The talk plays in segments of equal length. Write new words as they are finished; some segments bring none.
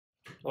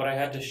what I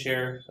had to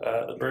share,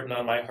 the burden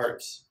on my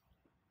heart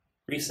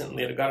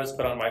recently that God has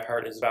put on my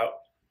heart is about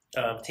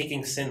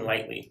taking sin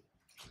lightly.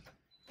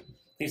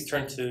 Please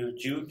turn to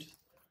Jude,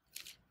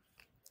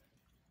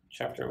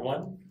 chapter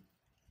 1.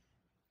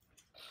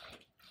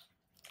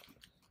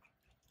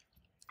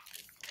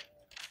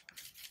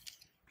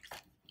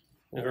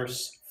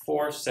 Verse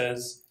 4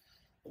 says,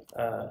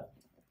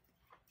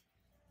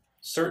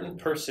 certain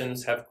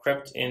persons have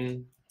crept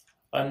in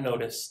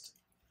unnoticed,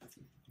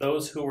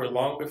 those who were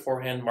long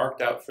beforehand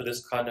marked out for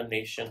this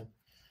condemnation,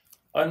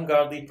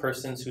 ungodly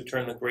persons who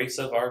turn the grace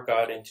of our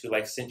God into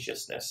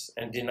licentiousness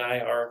and deny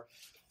our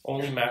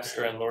only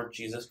Master and Lord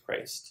Jesus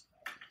Christ.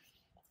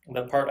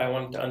 The part I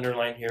wanted to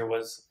underline here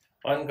was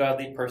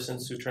ungodly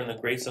persons who turn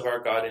the grace of our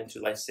God into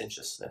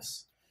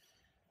licentiousness.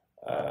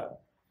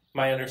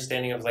 My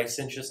understanding of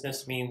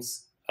licentiousness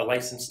means a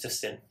license to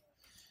sin.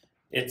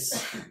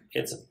 It's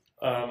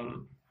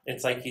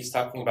like he's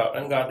talking about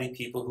ungodly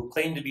people who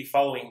claim to be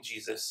following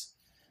Jesus,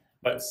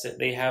 but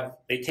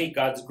they take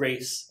God's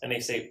grace and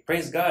they say,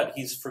 praise God,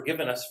 he's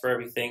forgiven us for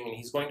everything and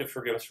he's going to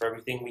forgive us for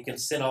everything. We can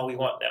sin all we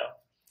want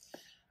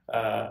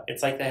now.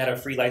 It's like they had a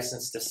free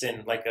license to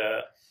sin, like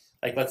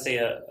let's say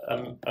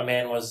a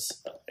man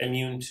was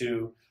immune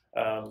to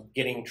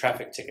getting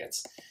traffic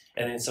tickets.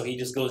 And then so he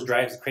just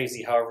drives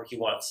crazy however he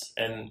wants.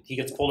 And he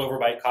gets pulled over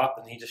by a cop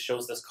and he just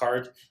shows this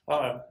card.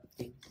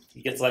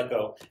 He gets let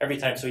go every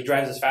time. So he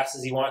drives as fast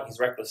as he wants.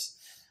 He's reckless.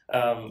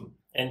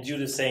 And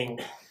Jude is saying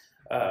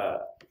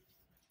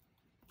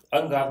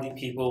ungodly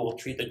people will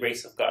treat the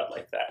grace of God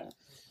like that.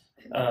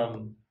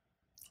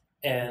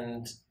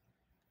 And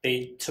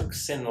they took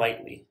sin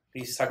lightly.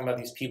 He's talking about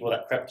these people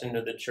that crept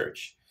into the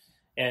church.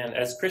 And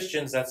as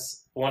Christians,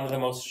 that's one of the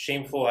most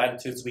shameful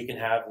attitudes we can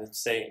have, is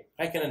say,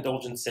 I can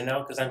indulge in sin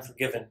now because I'm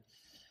forgiven.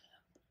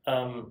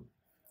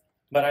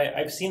 But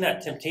I've seen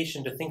that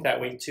temptation to think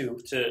that way too,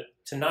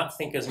 to not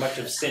think as much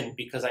of sin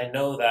because I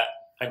know that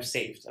I'm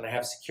saved and I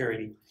have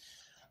security.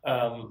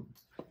 And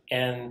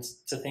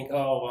to think,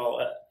 I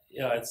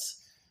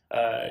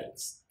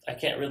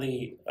can't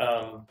really,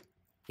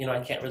 I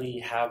can't really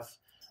have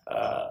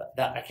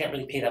that. I can't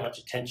really pay that much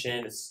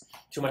attention. It's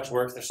too much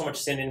work. There's so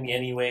much sin in me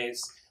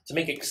anyways. To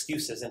make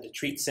excuses and to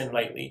treat sin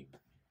lightly.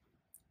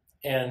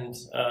 And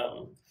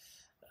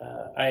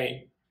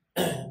I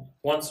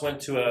once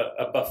went to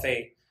a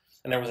buffet,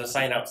 and there was a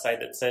sign outside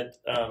that said,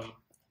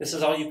 this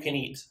is all you can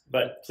eat,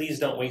 but please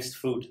don't waste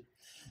food.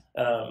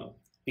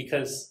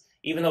 Because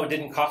even though it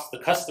didn't cost the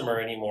customer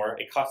anymore,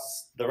 it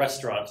costs the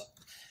restaurant.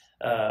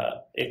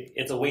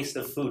 It's a waste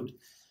of food.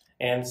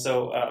 And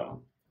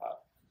so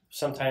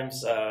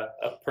sometimes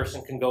a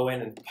person can go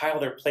in and pile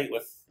their plate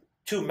with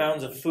 2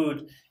 mounds of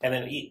food and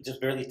then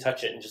just barely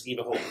touch it and just leave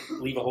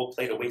a whole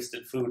plate of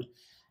wasted food.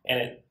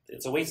 And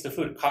it's a waste of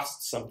food. It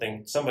costs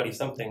somebody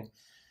something.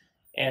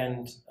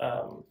 And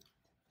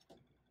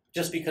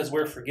just because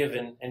we're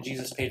forgiven and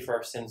Jesus paid for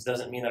our sins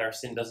doesn't mean that our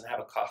sin doesn't have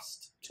a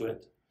cost to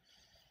it.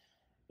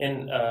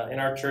 In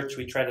our church,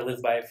 we try to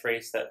live by a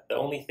phrase that the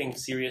only thing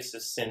serious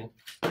is sin.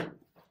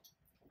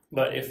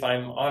 But if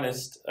I'm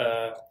honest,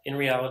 in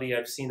reality,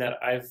 I've seen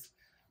that I've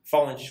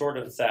fallen short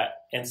of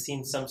that and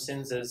seen some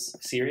sins as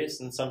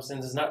serious and some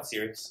sins as not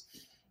serious.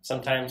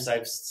 Sometimes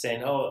I've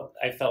saying,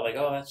 I felt like,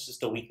 that's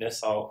just a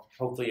weakness.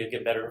 Hopefully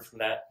get better from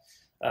that.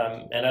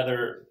 And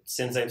other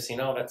sins I've seen,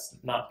 that's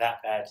not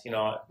that bad.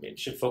 It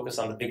should focus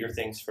on the bigger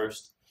things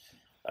first.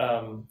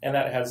 And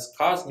that has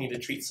caused me to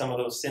treat some of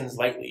those sins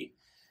lightly.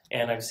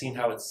 And I've seen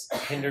how it's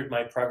hindered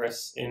my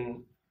progress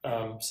in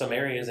some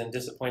areas and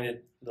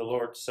disappointed the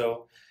Lord.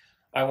 So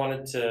I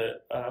wanted to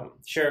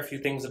share a few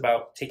things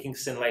about taking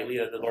sin lightly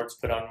that the Lord's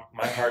put on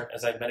my heart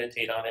as I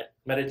meditated on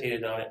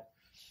it.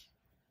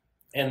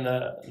 And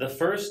the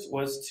first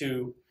was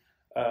to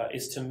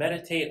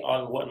meditate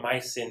on what my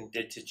sin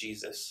did to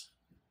Jesus.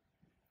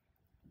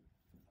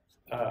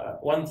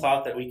 One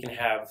thought that we can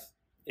have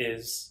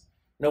is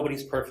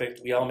nobody's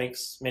perfect. We all make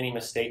many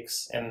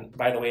mistakes. And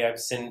by the way, I've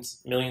sinned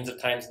millions of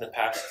times in the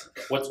past.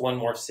 What's one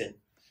more sin?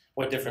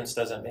 What difference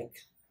does it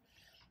make?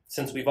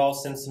 Since we've all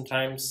sinned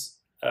sometimes,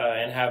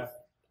 and have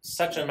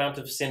such an amount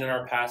of sin in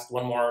our past,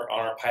 one more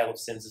on our pile of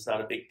sins is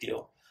not a big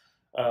deal.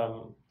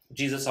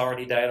 Jesus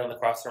already died on the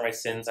cross for my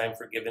sins. I'm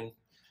forgiven.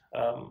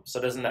 So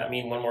doesn't that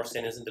mean one more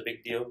sin isn't a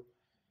big deal?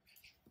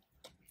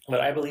 But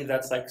I believe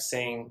that's like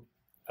saying,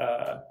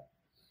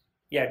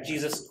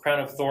 Jesus' crown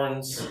of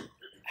thorns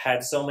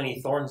had so many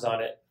thorns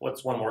on it.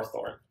 What's one more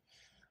thorn?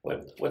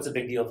 What's a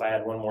big deal if I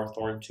had one more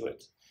thorn to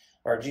it?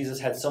 Or Jesus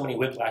had so many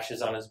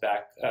whiplashes on his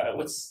back.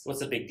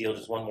 What's a big deal?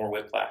 Just one more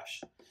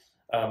whiplash.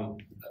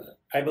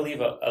 I believe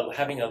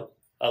having a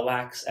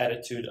lax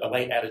attitude, a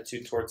light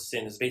attitude towards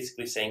sin is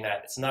basically saying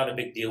that it's not a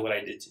big deal what I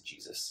did to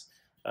Jesus.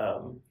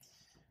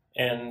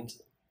 And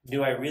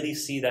do I really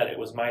see that it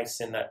was my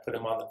sin that put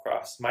him on the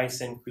cross? My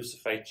sin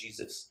crucified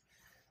Jesus.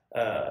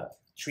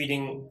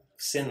 Treating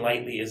sin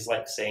lightly is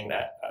like saying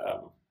that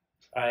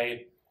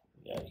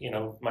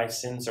my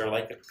sins are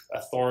like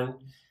a thorn,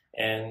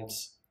 and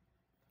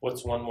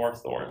what's one more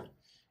thorn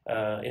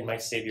in my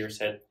Savior's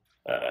head?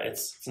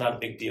 It's not a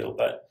big deal,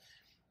 but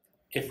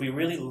if we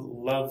really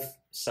love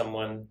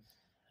someone,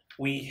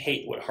 we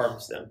hate what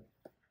harms them.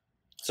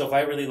 So if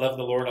I really love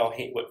the Lord, I'll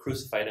hate what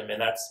crucified him,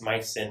 and that's my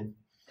sin.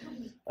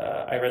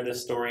 I read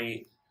this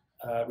story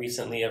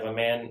recently of a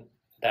man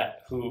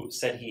who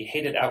said he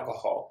hated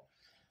alcohol.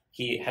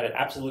 He had an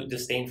absolute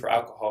disdain for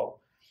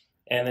alcohol.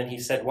 And then he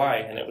said why,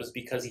 and it was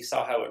because he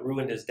saw how it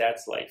ruined his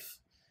dad's life.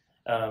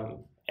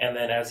 And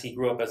then as he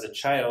grew up as a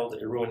child,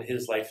 it ruined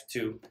his life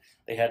too.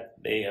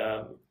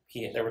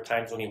 There were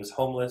times when he was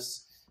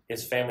homeless.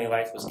 His family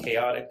life was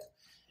chaotic.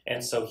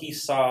 And so he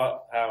saw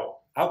how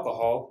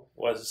alcohol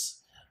was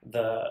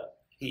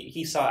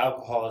he saw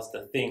alcohol as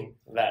the thing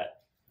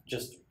that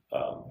just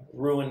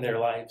ruined their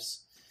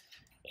lives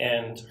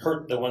and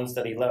hurt the ones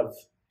that he loved.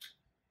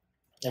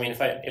 I mean,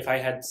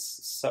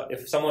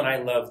 if someone I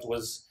loved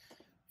was,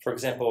 for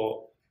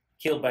example,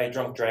 killed by a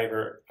drunk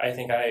driver, I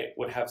think I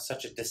would have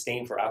such a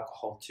disdain for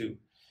alcohol too.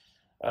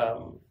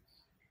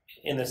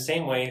 In the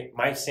same way,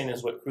 my sin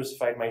is what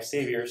crucified my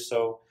Savior.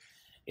 So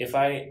if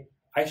I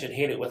should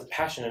hate it with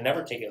passion and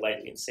never take it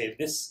lightly and say,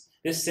 this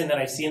sin that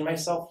I see in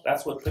myself,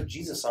 that's what put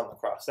Jesus on the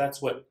cross.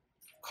 That's what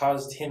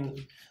caused him,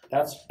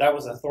 that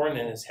was a thorn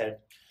in his head.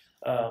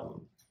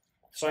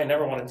 So I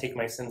never want to take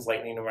my sins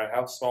lightly, no matter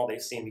how small they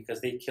seem, because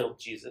they killed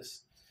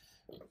Jesus.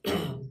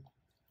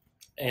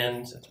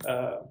 And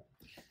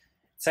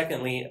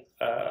secondly,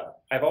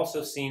 I've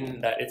also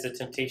seen that it's a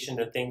temptation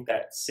to think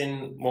that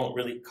sin won't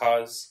really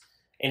cause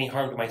any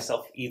harm to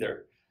myself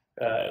either.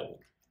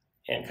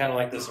 And kind of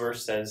like this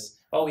verse says,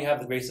 oh, we have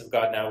the grace of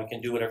God now. We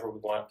can do whatever we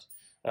want.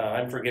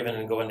 I'm forgiven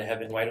and go into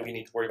heaven. Why do we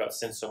need to worry about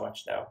sin so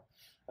much now?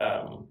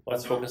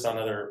 Let's focus on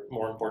other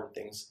more important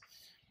things.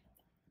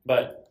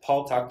 But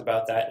Paul talked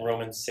about that in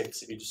Romans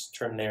 6, if you just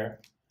turn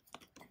there.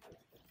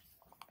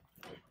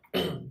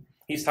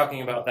 He's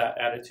talking about that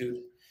attitude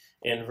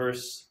in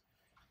verse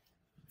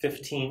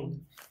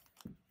 15.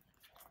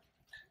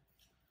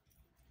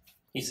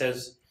 He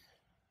says,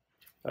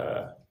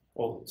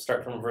 we'll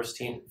start from verse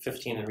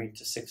 15 and read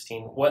to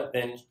 16. What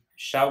then?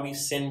 Shall we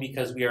sin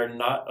because we are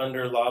not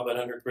under law but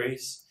under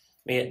grace?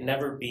 May it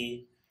never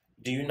be.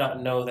 Do you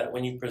not know that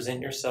when you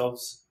present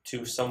yourselves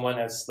to someone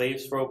as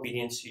slaves for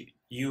obedience,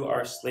 you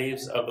are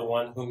slaves of the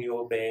one whom you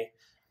obey,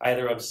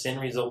 either of sin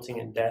resulting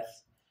in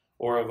death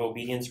or of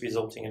obedience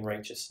resulting in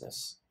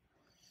righteousness?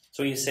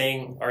 So he's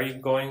saying, are you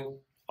going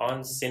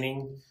on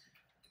sinning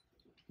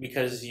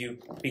because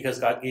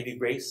God gave you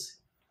grace?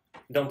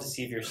 Don't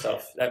deceive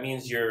yourself. That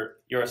means you're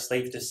a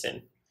slave to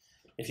sin.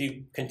 If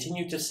you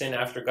continue to sin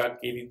after God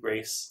gave you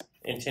grace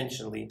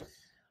intentionally,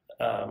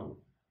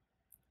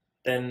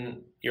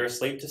 then you're a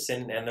slave to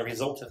sin, and the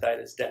result of that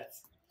is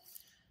death.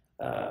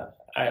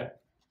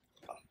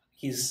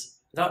 He's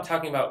not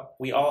talking about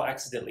we all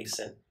accidentally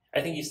sin.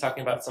 I think he's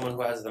talking about someone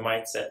who has the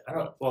mindset,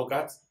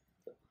 God's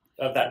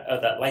of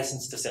that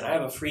license to sin. I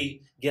have a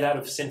free get out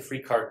of sin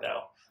free card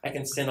now. I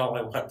can sin all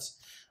I want.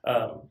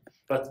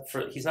 But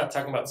he's not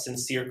talking about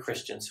sincere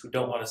Christians who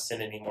don't want to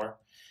sin anymore.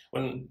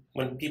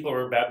 When people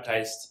are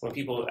baptized, when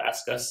people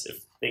ask us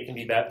if they can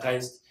be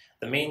baptized,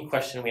 the main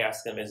question we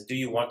ask them is, do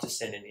you want to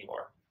sin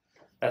anymore?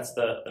 That's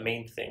the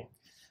main thing.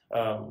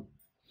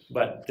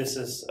 But this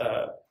is,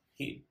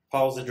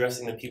 Paul's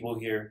addressing the people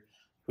here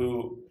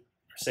who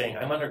are saying,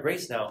 I'm under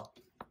grace now.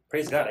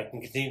 Praise God, I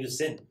can continue to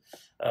sin.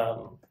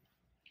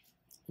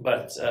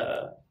 But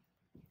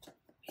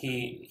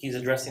he's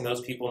addressing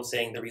those people and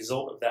saying the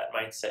result of that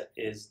mindset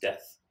is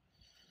death.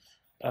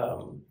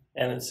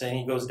 And it's saying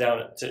he goes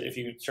down to, if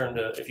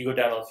you go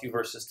down a few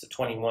verses to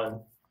 21.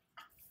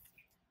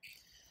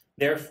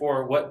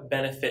 Therefore, what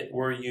benefit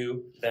were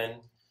you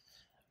then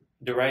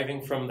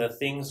deriving from the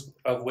things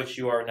of which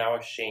you are now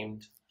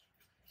ashamed?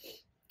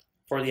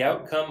 For the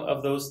outcome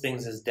of those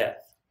things is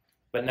death.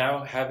 But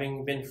now,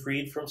 having been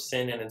freed from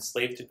sin and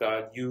enslaved to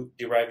God, you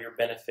derive your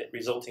benefit,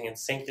 resulting in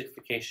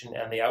sanctification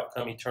and the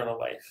outcome eternal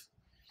life.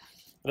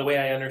 The way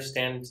I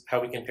understand how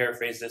we can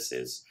paraphrase this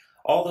is,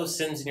 all those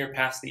sins in your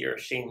past that you're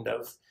ashamed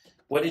of,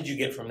 what did you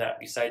get from that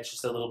besides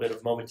just a little bit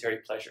of momentary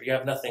pleasure? You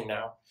have nothing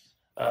now.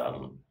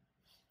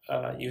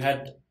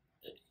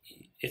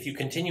 If you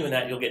continue in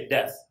that, you'll get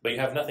death, but you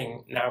have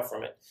nothing now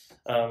from it.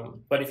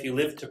 But if you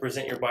live to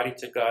present your body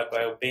to God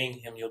by obeying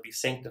him, you'll be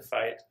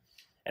sanctified,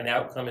 and the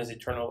outcome is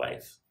eternal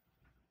life.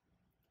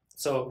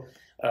 So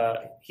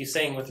he's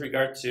saying with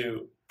regard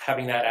to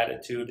having that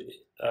attitude,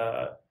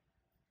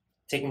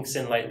 taking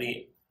sin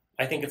lightly,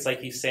 I think it's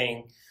like he's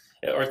saying,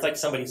 or it's like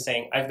somebody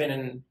saying, I've been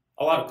in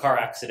a lot of car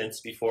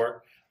accidents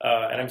before,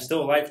 and I'm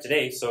still alive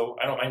today, so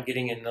I don't mind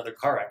getting in another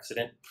car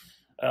accident.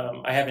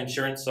 I have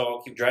insurance, so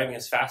I'll keep driving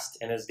as fast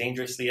and as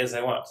dangerously as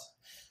I want.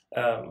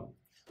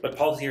 But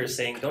Paul here is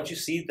saying, don't you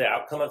see the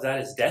outcome of that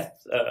is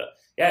death?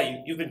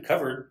 You've been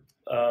covered.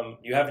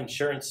 You have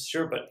insurance,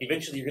 sure, but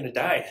eventually you're going to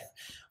die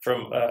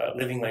from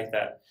living like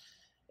that.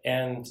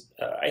 And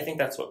I think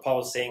that's what Paul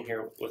is saying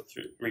here with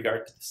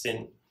regard to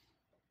sin.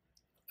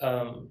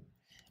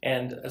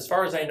 And as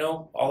far as I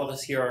know, all of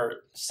us here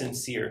are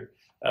sincere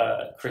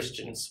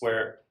Christians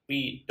where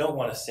we don't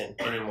want to sin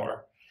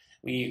anymore.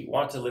 We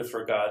want to live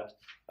for God.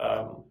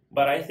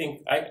 But I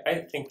think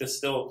this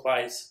still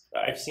applies.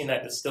 I've seen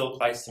that this still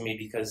applies to me,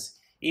 because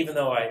even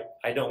though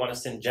I don't want to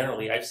sin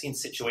generally, I've seen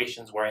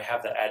situations where I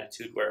have that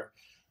attitude where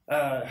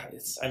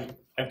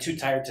I'm too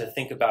tired to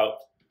think about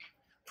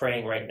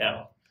praying right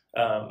now.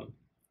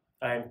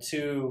 I'm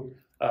too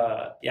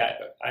I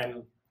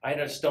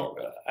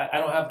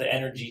don't have the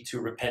energy to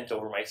repent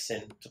over my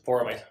sin, to pour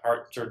out my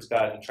heart towards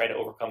God and try to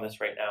overcome this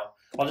right now.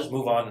 I'll just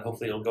move on and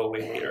hopefully it'll go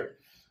away later.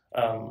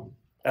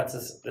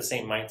 That's the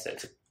same mindset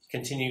to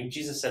continue.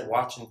 Jesus said,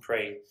 watch and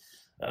pray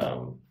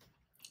to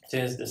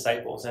his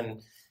disciples.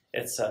 And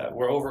it's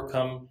we're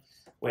overcome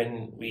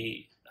when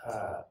we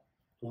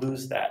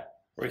lose that,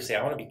 where we say,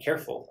 I want to be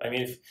careful. I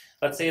mean,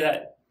 let's say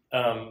that,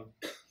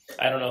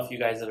 I don't know if you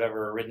guys have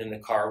ever ridden in a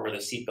car where the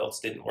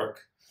seatbelts didn't work.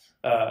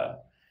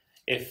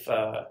 If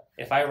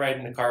I ride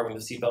in a car when the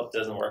seatbelt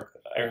doesn't work,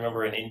 I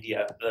remember in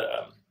India,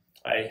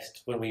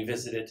 when we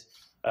visited,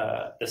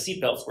 the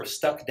seatbelts were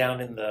stuck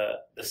down in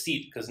the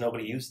seat because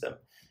nobody used them,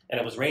 and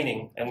it was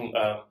raining, and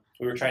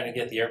we were trying to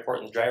get the airport,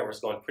 and the driver was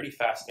going pretty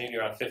fast, maybe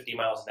around 50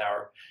 miles an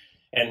hour,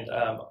 and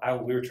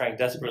we were trying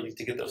desperately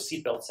to get those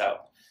seatbelts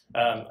out,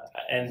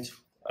 and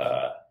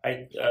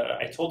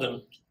I told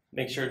him,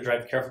 make sure to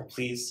drive careful,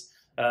 please,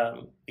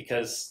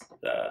 because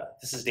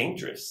this is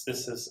dangerous.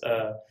 This is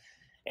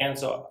and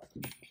so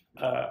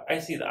I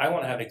see that I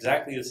want to have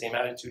exactly the same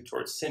attitude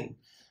towards sin.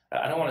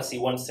 I don't want to see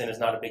one sin as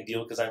not a big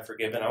deal because I'm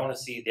forgiven. I want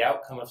to see the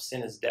outcome of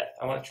sin is death.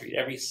 I want to treat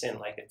every sin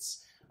like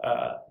it's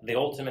the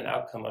ultimate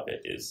outcome of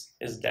it is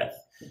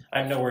death.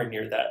 I'm nowhere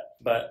near that,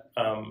 but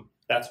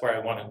that's where I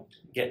want to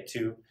get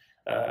to.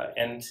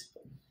 And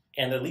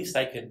the least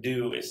I could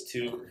do is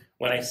to,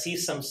 when I see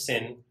some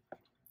sin,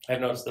 I've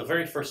noticed the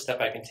very first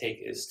step I can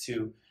take is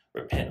to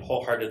repent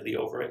wholeheartedly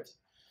over it.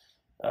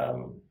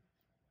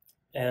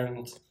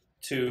 And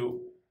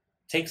to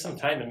take some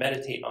time and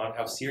meditate on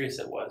how serious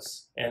it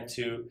was, and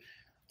to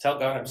tell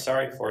God I'm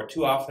sorry for it.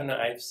 Too often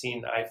I've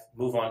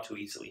moved on too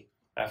easily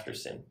after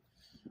sin.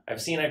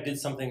 I've seen I did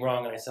something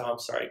wrong and I said, oh, I'm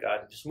sorry,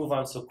 God, just move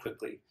on so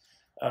quickly.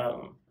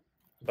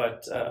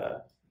 But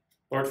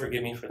Lord,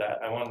 forgive me for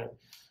that.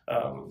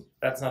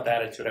 That's not the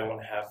attitude I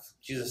want to have.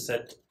 Jesus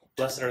said,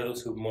 blessed are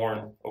those who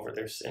mourn over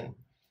their sin.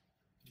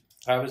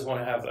 I always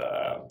want to have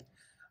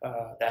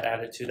that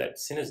attitude that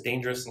sin is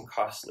dangerous and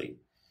costly.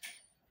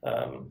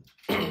 I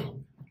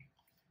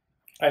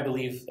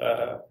believe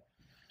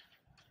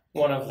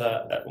one of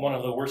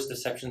the worst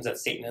deceptions that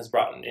Satan has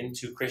brought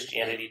into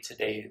Christianity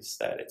today is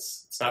that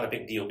it's not a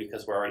big deal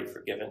because we're already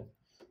forgiven.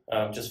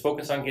 Just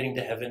focus on getting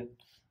to heaven,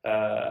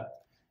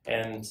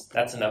 and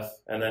that's enough.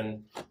 And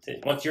then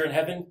once you're in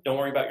heaven, don't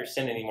worry about your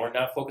sin anymore.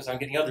 Now focus on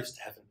getting others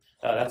to heaven.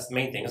 That's the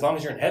main thing. As long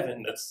as you're in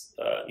heaven, that's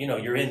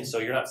you're in, so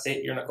you're not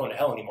going to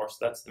hell anymore. So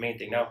that's the main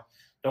thing. Now,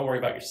 don't worry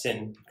about your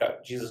sin.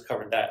 Jesus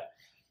covered that.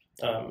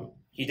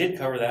 He did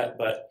cover that,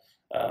 but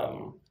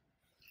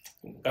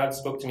God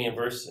spoke to me a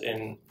verse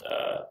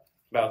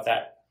about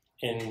that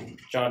in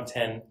John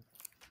 10.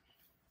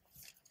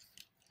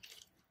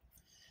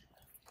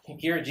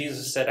 Here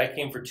Jesus said, I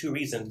came for two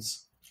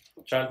reasons.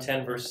 John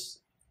 10, verse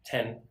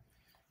 10.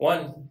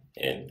 One,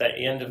 at the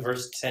end of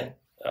verse 10,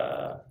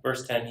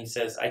 he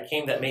says, I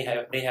came that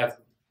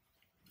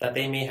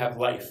they may have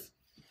life.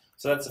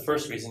 So that's the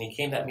first reason. He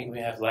came that we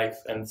may have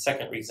life. And the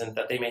second reason,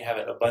 that they may have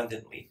it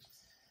abundantly.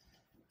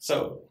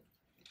 So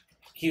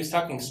he was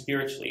talking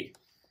spiritually.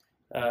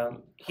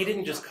 He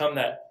didn't just come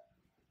that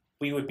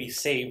we would be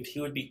saved.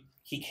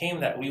 He came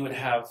that we would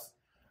have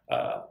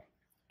a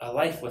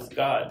life with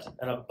God,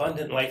 an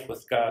abundant life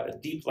with God, a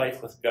deep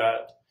life with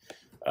God.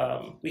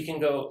 We can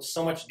go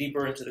so much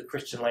deeper into the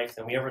Christian life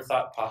than we ever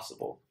thought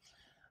possible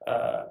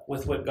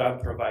with what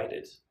God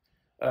provided.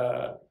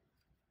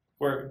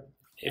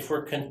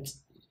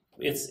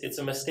 It's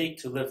a mistake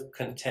to live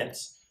content,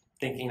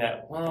 thinking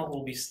that, well,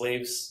 we'll be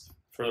slaves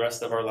for the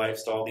rest of our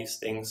lives to all these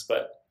things,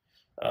 but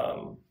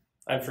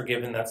I'm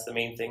forgiven, that's the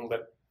main thing.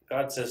 But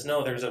God says,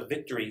 no, there's a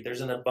victory.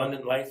 There's an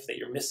abundant life that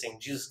you're missing.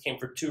 Jesus came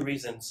for two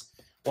reasons.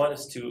 One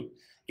is to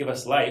give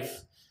us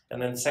life, and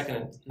then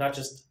second, not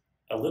just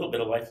a little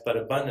bit of life, but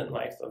abundant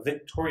life, a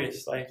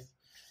victorious life,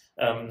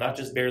 not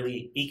just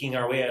barely eking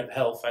our way out of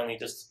hell, finally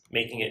just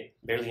making it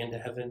barely into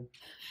heaven.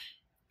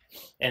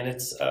 And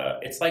it's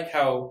like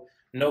how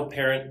no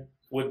parent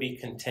would be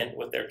content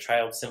with their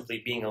child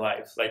simply being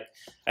alive. Like,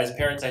 as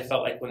parents, I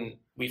felt like when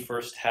we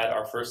first had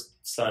our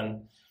first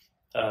son,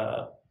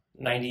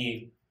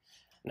 90%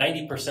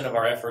 of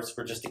our efforts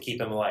were just to keep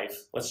him alive.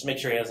 Let's just make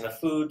sure he has enough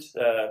food,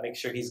 make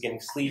sure he's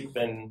getting sleep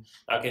and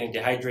not getting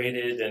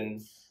dehydrated,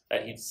 and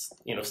that he's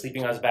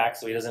sleeping on his back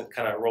so he doesn't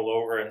kind of roll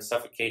over and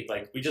suffocate.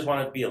 Like, we just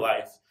want to be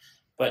alive.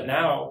 But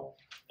now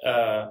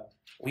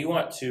we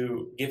want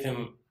to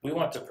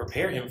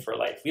prepare him for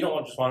life. We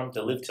don't just want him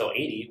to live till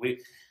 80.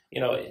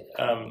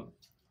 I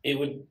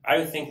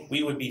would think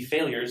we would be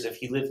failures if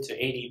he lived to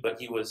 80, but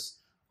he was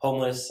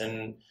homeless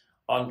and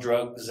on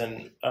drugs,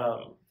 and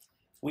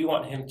we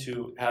want him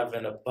to have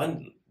an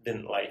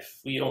abundant life.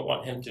 We don't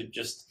want him to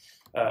just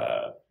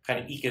kind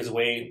of eke his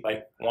way,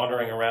 like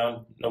wandering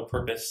around, no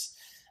purpose.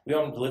 We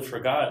want him to live for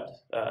God.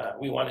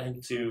 We want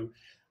him to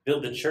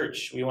build the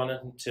church. We want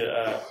him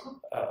to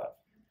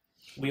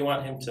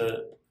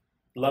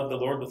love the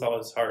Lord with all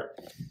his heart,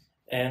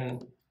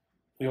 and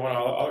we want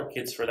all our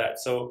kids for that.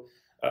 So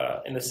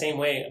in the same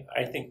way,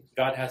 I think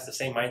God has the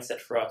same mindset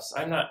for us.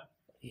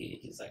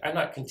 He's like, I'm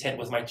not content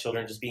with my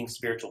children just being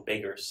spiritual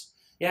beggars.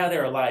 Yeah,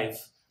 they're alive,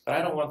 but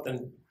I don't want them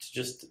to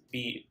just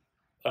be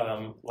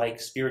like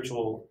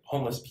spiritual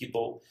homeless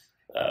people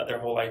their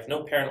whole life.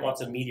 No parent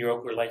wants a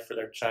mediocre life for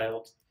their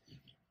child.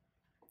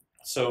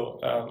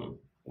 So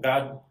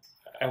God,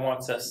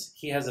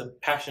 he has a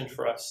passion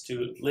for us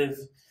to live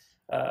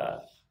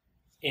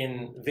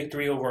in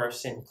victory over our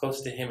sin,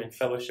 close to him, in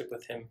fellowship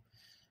with him.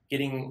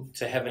 Getting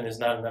to heaven is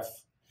not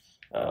enough.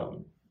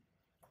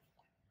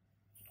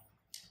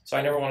 So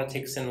I never want to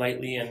take sin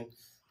lightly. And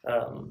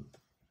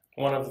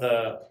one of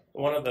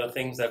the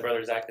things that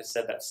Brother Zach has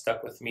said that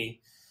stuck with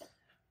me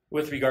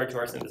with regard to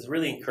our sin, that's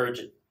really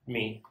encouraged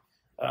me,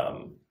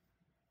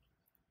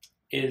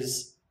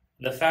 is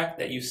the fact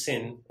that you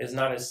sin is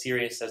not as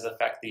serious as the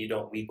fact that you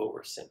don't weep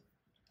over sin.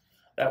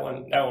 That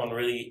one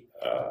really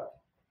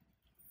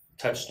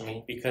touched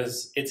me,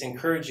 because it's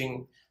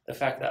encouraging the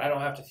fact that I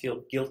don't have to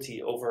feel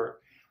guilty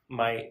over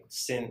my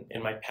sin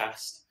in my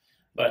past.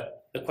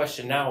 But the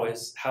question now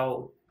is,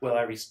 how will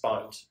I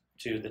respond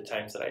to the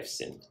times that I've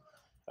sinned?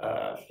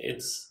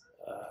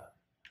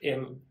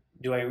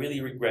 Do I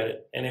really regret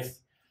it? And if,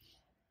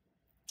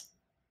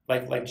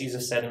 like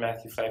Jesus said in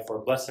Matthew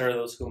 5:4, blessed are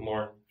those who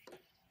mourn.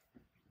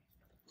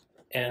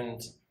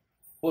 And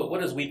what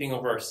does weeping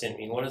over our sin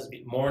mean? What does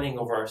mourning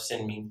over our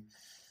sin mean?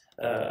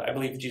 I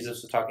believe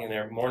Jesus was talking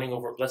there,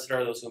 blessed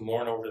are those who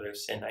mourn over their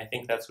sin. I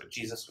think that's what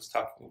Jesus was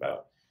talking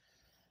about.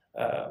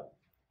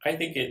 I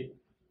think it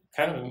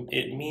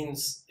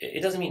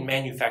doesn't mean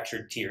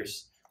manufactured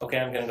tears. Okay,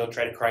 I'm going to go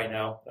try to cry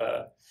now,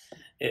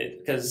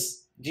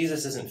 because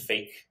Jesus isn't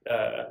fake.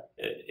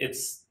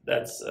 That's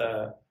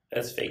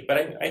fake.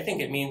 But I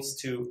think it means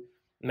to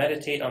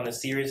meditate on the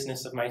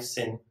seriousness of my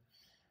sin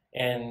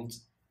and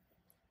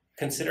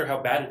consider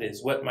how bad it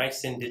is, what my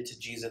sin did to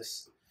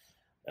Jesus.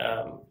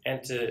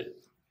 And to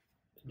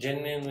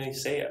genuinely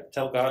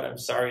tell God I'm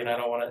sorry and I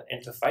don't want to,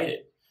 and to fight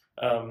it.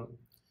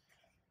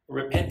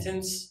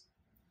 Repentance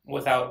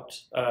without,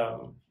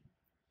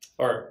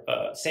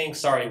 saying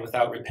sorry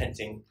without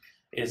repenting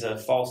is a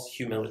false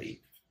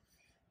humility.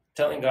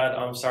 Telling God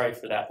I'm sorry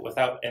for that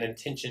without an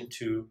intention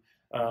to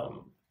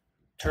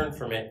turn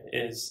from it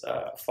is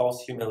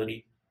false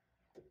humility.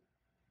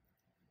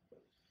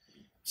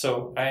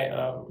 So I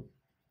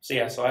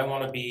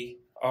want to be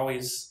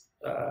always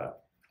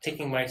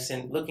taking my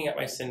sin, looking at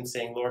my sin,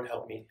 saying, Lord,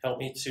 help me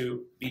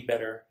to be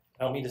better.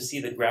 Help me to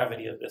see the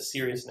gravity of the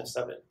seriousness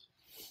of it.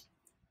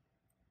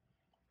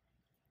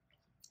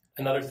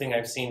 Another thing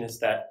I've seen is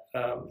that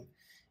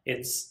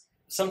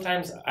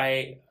sometimes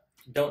I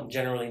don't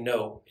generally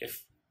know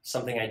if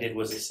something I did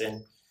was a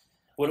sin.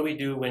 What do we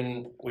do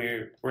when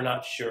we're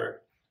not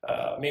sure?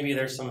 Maybe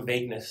there's some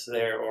vagueness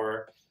there,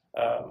 or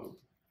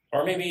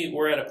maybe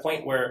we're at a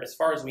point where, as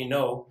far as we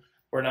know,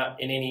 we're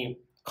not in any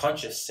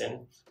conscious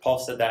sin. Paul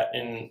said that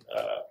in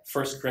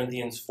 1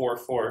 Corinthians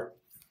 4:4.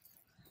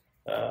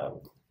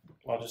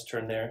 I'll just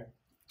turn there.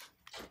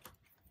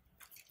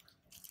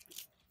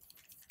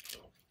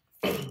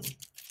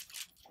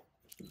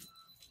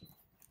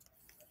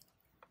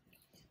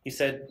 He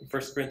said,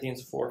 1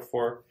 Corinthians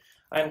 4:4,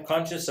 I am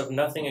conscious of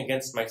nothing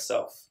against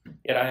myself,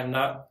 yet I am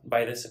not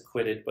by this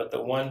acquitted, but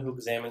the one who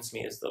examines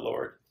me is the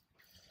Lord.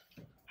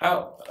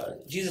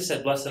 Jesus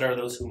said, blessed are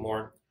those who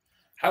mourn.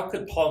 How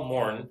could Paul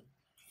mourn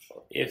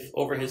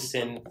over his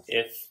sin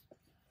if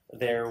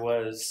there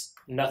was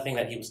nothing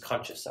that he was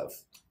conscious of?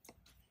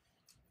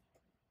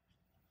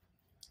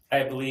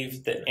 I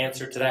believe the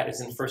answer to that is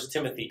in 1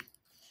 Timothy.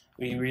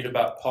 We read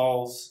about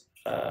Paul's,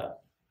 how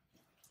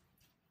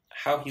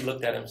he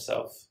looked at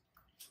himself.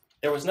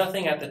 There was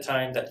nothing at the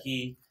time that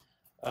he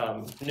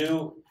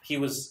knew he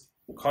was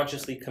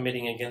consciously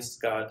committing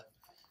against God.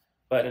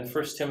 But in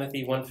 1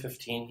 Timothy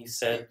 1:15, he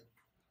said,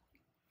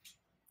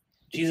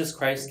 Jesus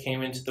Christ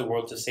came into the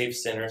world to save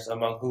sinners,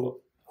 among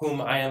whom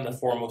I am the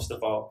foremost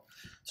of all.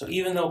 So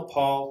even though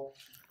Paul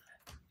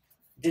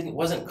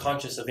wasn't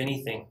conscious of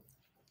anything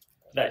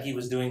that he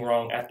was doing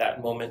wrong at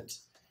that moment,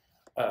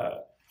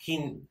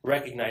 he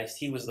recognized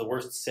he was the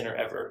worst sinner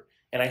ever.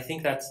 And I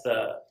think that's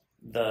the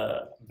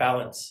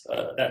balance,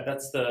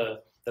 that's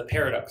the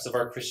paradox of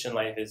our Christian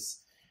life,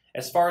 is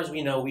as far as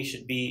we know, we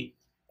should be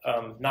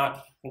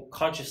not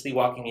consciously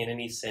walking in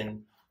any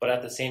sin, but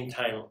at the same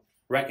time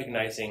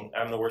recognizing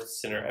I'm the worst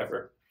sinner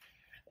ever.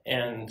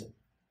 And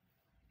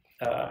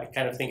I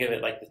kind of think of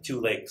it like the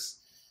two legs.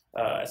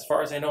 As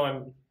far as I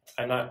know,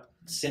 I'm not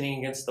sinning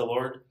against the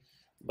Lord,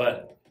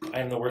 but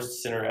I'm the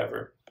worst sinner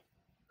ever.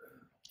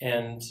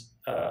 And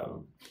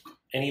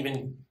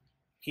even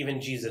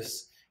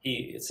Jesus,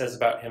 it says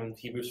about him,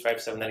 Hebrews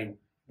 5:7, that he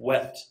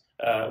wept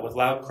with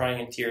loud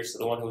crying and tears to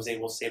the one who was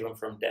able to save him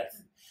from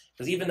death.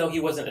 Because even though he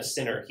wasn't a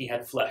sinner, he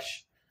had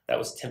flesh that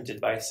was tempted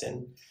by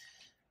sin.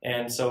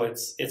 And so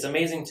it's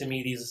amazing to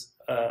me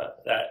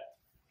that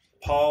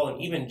Paul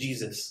and even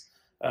Jesus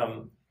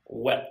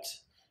wept.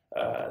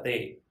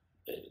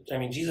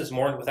 Jesus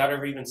mourned without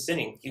ever even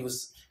sinning. He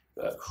was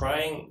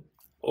crying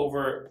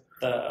over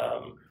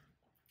the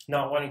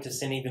not wanting to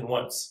sin even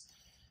once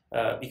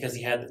because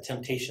he had the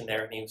temptation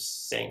there, and he was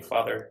saying,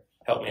 "Father,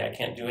 help me. I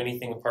can't do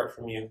anything apart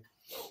from you."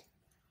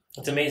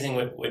 It's amazing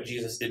what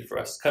Jesus did for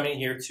us, coming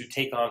here to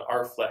take on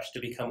our flesh, to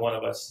become one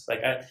of us.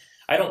 Like I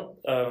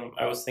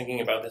was thinking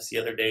about this the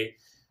other day.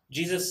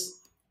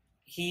 Jesus,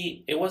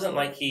 it wasn't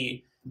like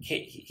he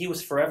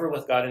was forever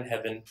with God in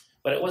heaven,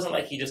 but it wasn't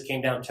like he just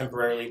came down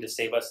temporarily to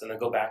save us and then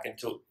go back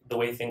into the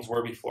way things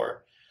were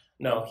before.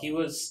 No,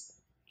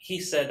 he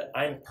said,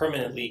 "I'm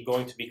permanently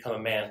going to become a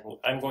man.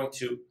 I'm going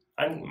to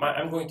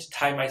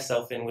tie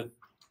myself in with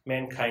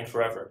mankind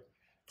forever.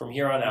 From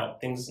here on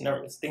out, things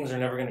are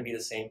never going to be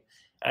the same.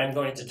 I'm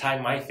going to tie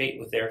my fate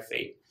with their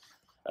fate."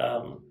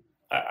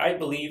 I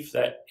believe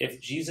that if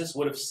Jesus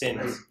would have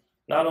sinned,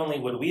 not only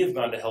would we have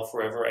gone to hell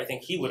forever, I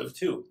think he would have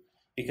too,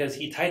 because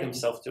he tied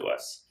himself to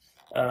us.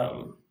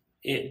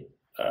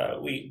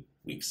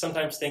 We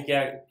sometimes think,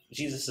 yeah,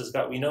 Jesus is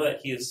God. We know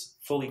that he is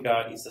fully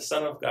God. He's the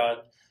Son of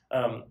God,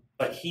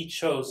 but he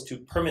chose to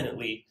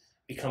permanently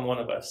become one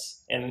of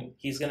us, and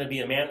he's going to be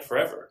a man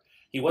forever.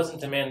 He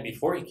wasn't a man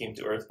before he came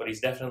to earth, but he's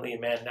definitely a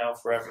man now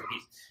forever.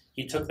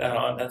 He took that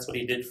on. That's what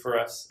he did for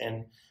us.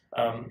 And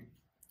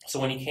so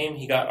when he came,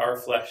 he got our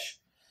flesh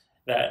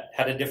that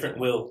had a different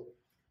will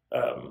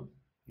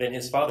than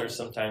his Father's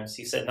sometimes.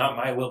 He said, "Not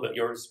my will, but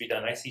yours be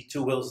done." I see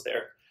two wills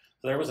there.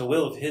 So there was a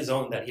will of his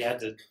own that he had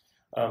to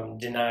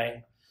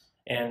deny.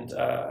 And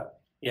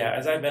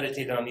as I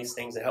meditated on these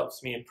things, it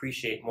helps me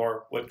appreciate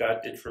more what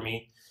God did for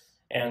me,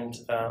 and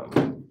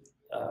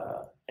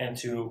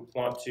to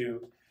want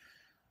to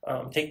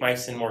take my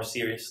sin more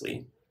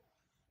seriously.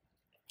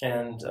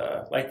 And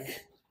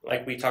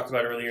like we talked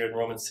about earlier in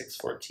Romans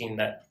 6:14,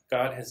 that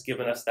God has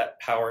given us that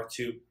power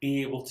to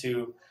be able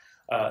to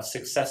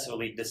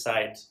successfully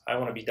decide, I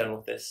want to be done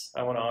with this.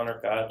 I want to honor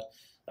God.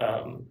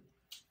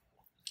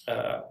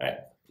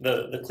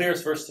 The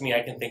clearest verse to me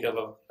I can think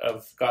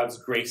of God's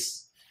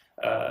grace,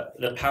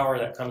 the power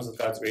that comes with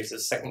God's grace,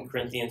 is 2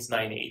 Corinthians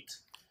 9:8.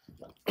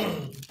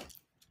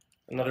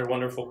 Another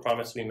wonderful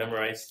promise we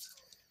memorized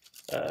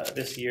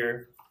this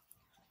year.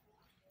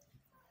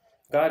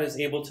 God is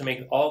able to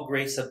make all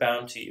grace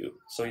abound to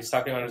you. So he's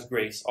talking about his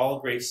grace, all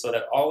grace, so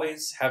that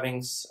always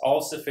having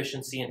all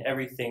sufficiency in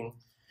everything,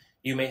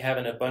 you may have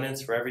an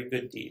abundance for every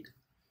good deed.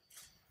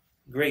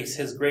 Grace,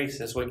 his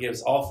grace, is what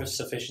gives all for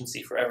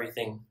sufficiency for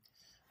everything,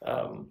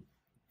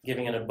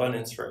 giving an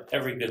abundance for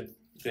every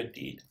good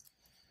deed.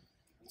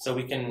 So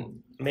we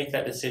can make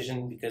that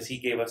decision because he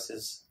gave us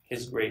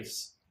his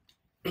grace.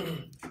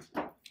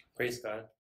 Praise God.